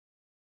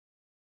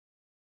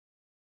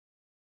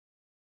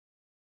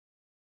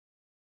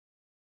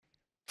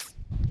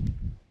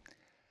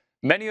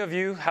Many of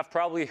you have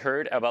probably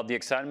heard about the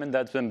excitement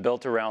that's been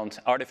built around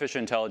artificial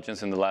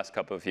intelligence in the last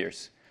couple of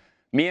years.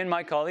 Me and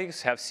my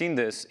colleagues have seen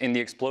this in the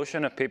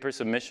explosion of paper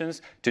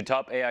submissions to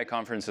top AI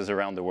conferences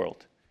around the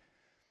world.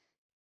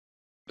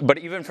 But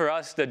even for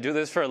us that do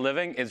this for a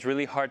living, it's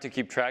really hard to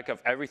keep track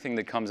of everything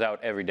that comes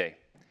out every day.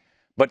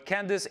 But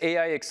can this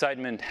AI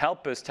excitement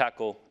help us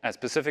tackle a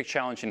specific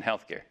challenge in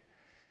healthcare?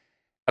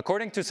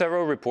 According to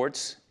several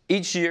reports,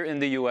 each year in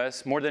the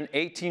US, more than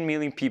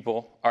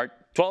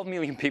 12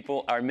 million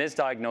people are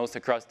misdiagnosed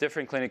across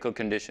different clinical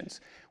conditions,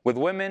 with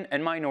women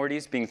and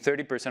minorities being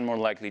 30% more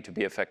likely to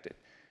be affected.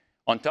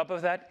 On top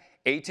of that,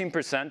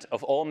 18%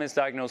 of all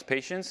misdiagnosed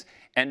patients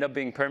end up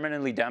being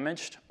permanently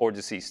damaged or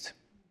deceased.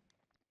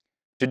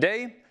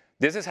 Today,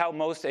 this is how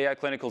most AI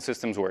clinical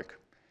systems work.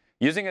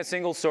 Using a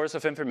single source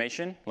of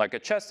information, like a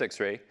chest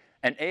X-ray,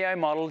 an AI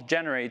model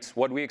generates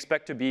what we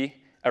expect to be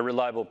a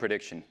reliable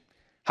prediction.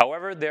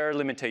 However, there are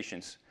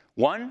limitations.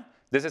 One,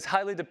 this is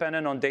highly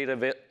dependent on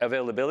data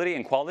availability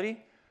and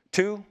quality.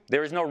 Two,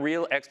 there is no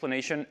real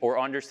explanation or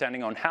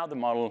understanding on how the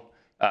model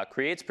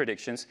creates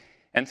predictions.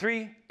 And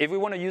three, if we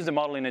want to use the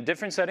model in a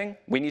different setting,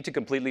 we need to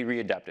completely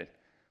readapt it.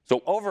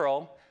 So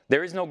overall,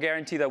 there is no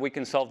guarantee that we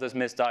can solve this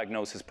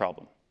misdiagnosis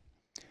problem.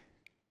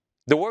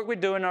 The work we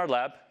do in our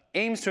lab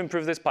aims to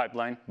improve this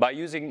pipeline by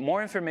using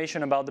more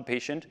information about the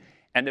patient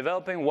and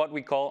developing what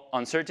we call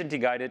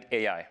uncertainty-guided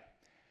AI.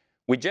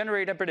 We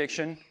generate a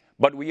prediction,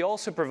 but we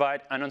also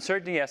provide an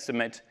uncertainty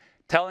estimate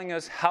telling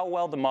us how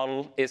well the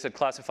model is at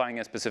classifying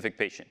a specific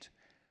patient.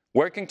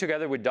 Working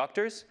together with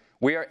doctors,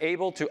 we are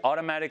able to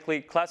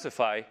automatically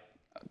classify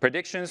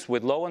predictions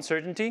with low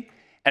uncertainty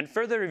and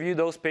further review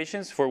those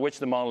patients for which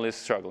the model is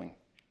struggling.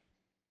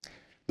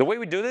 The way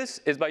we do this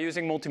is by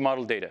using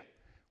multimodal data,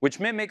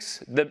 which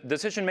mimics the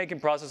decision-making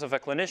process of a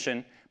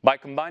clinician by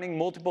combining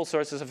multiple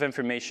sources of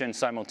information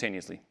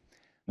simultaneously.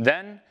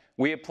 Then,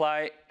 we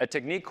apply a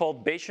technique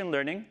called Bayesian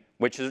learning,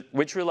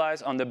 which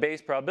relies on the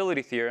Bayes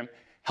probability theorem,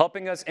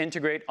 helping us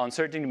integrate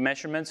uncertainty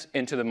measurements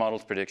into the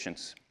model's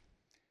predictions.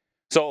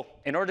 So,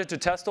 in order to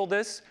test all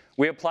this,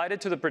 we applied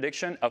it to the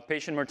prediction of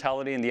patient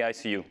mortality in the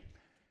ICU.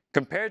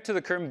 Compared to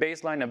the current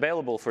baseline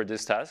available for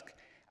this task,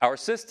 our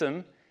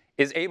system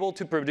is able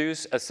to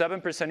produce a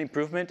 7%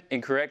 improvement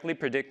in correctly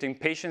predicting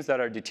patients that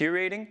are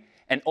deteriorating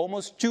and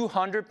almost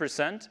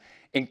 200%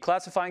 in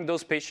classifying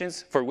those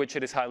patients for which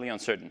it is highly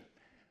uncertain.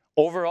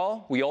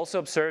 Overall, we also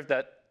observed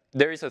that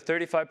there is a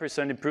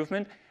 35%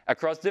 improvement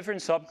across different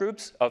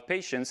subgroups of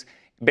patients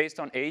based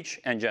on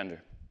age and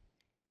gender.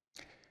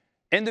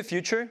 In the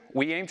future,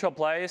 we aim to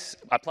apply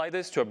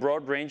this to a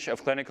broad range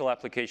of clinical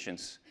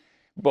applications,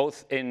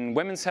 both in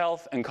women's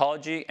health,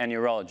 oncology, and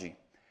urology.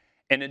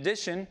 In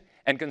addition,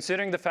 and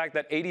considering the fact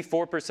that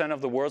 84%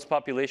 of the world's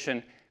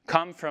population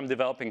come from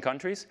developing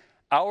countries,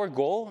 our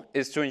goal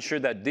is to ensure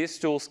that these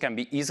tools can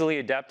be easily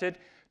adapted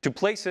to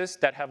places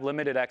that have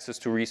limited access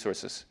to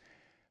resources,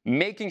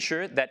 making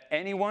sure that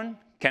anyone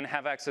can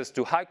have access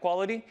to high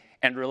quality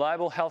and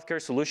reliable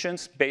healthcare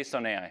solutions based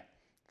on AI.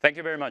 Thank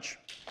you very much.